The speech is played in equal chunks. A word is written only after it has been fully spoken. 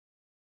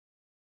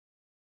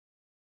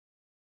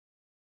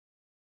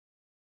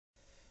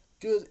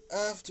Good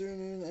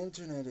afternoon,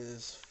 Internet. It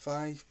is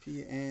 5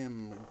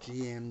 p.m.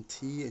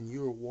 GMT, and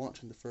you are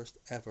watching the first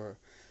ever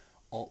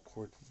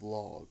awkward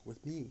vlog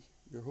with me,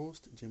 your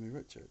host, Jimmy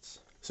Richards.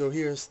 So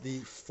here's the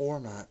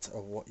format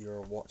of what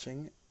you're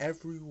watching.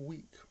 Every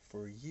week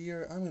for a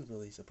year, I'm going to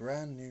release a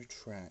brand new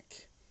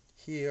track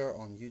here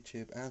on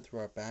YouTube and through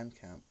our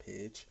Bandcamp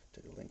page.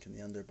 Check the link in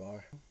the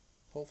underbar.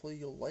 Hopefully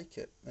you'll like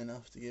it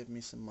enough to give me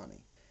some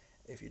money.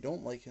 If you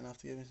don't like it enough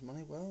to give me some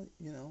money, well,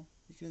 you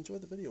can enjoy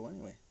the video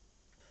anyway.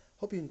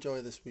 Hope you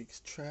enjoy this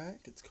week's track.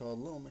 It's called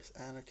Little Miss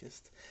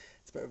Anarchist.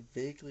 It's about a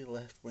vaguely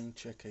left-wing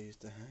chick I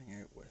used to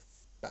hang out with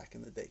back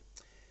in the day.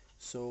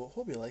 So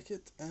hope you like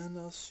it, and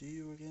I'll see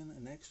you again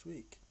next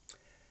week.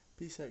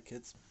 Peace out,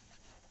 kids.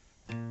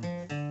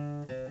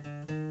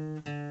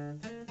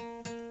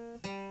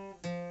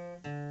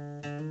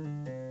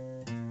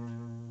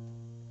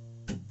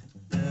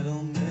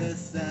 Little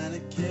Miss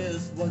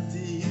Anarchist, what do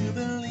you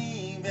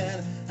believe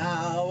in?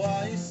 How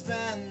are you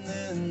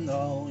spending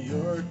all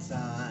your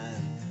time?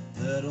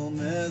 Little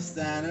Miss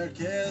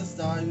Anarchist,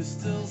 are you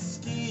still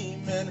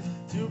scheming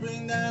to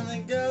bring down the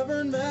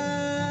government?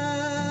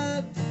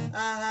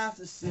 I have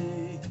to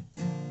say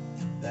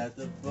that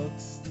the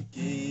books you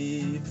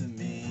gave to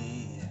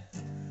me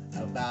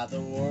about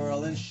the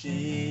world in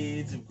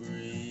shades of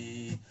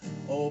grey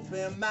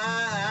opened my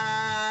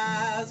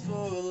eyes for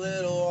a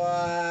little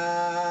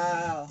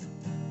while.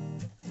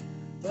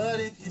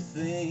 But if you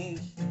think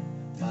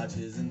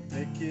marches and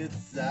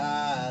pickets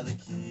are the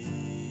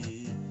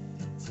key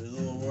to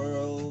the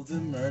world's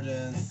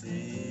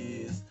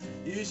emergencies,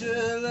 you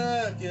should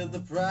look at the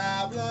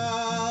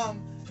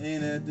problem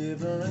in a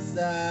different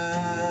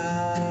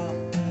style.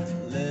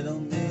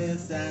 Little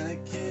Miss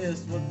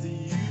Anarchist, what do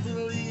you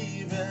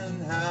believe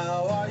in?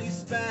 How are you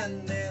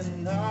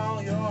spending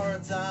all your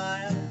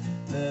time?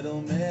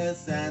 Little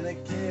Miss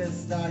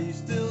Anarchist, are you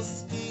still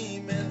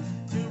scheming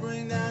to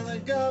bring down the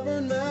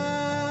government?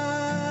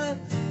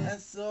 And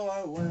so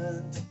I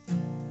went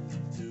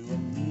to a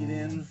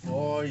meeting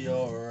for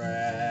your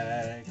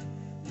rag.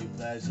 You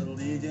pledged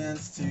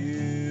allegiance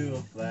to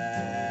a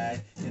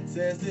flag. You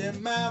tested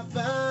my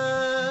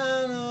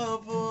final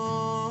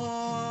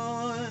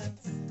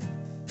points.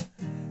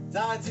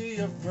 Talk to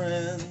your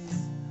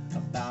friends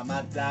about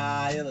my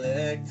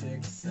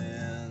dialectic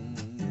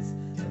sins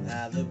and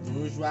how the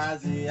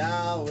bourgeoisie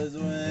always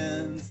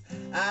wins.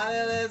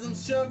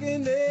 Idealism's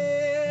choking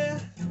me.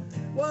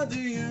 What do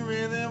you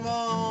really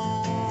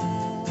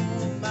want?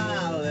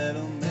 My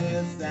little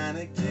Miss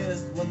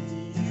Anarchist, what do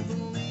you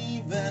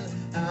believe in?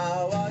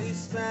 How are you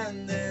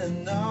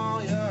spending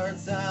all your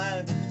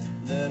time?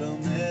 Little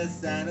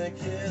Miss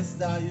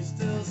Anarchist, are you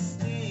still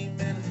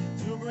scheming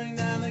to bring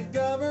down the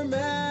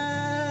government?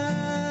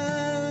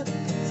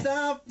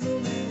 Stop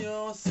fooling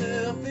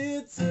yourself,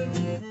 it's a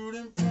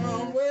recruiting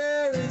from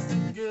where is the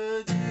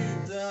good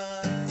you've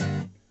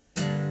done?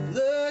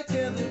 Look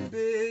at the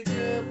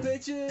bigger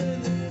picture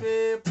in the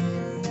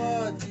paper,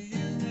 what do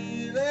you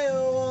really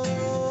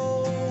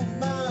want?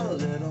 My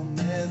little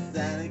Miss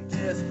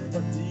Anarchist,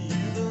 what do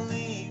you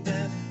believe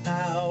in?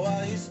 How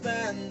are you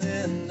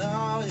spending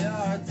all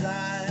your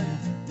time?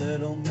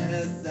 Little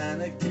Miss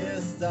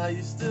Anarchist, are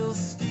you still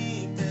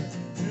scheming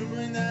to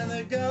bring down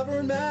the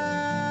government?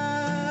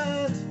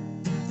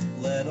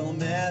 Little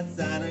Miss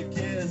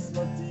Anarchist,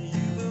 what do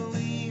you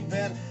believe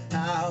in?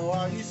 How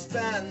are you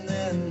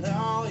spending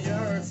all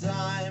your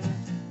time?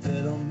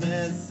 Little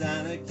Miss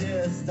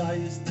Anarchist, are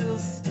you still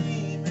scheming?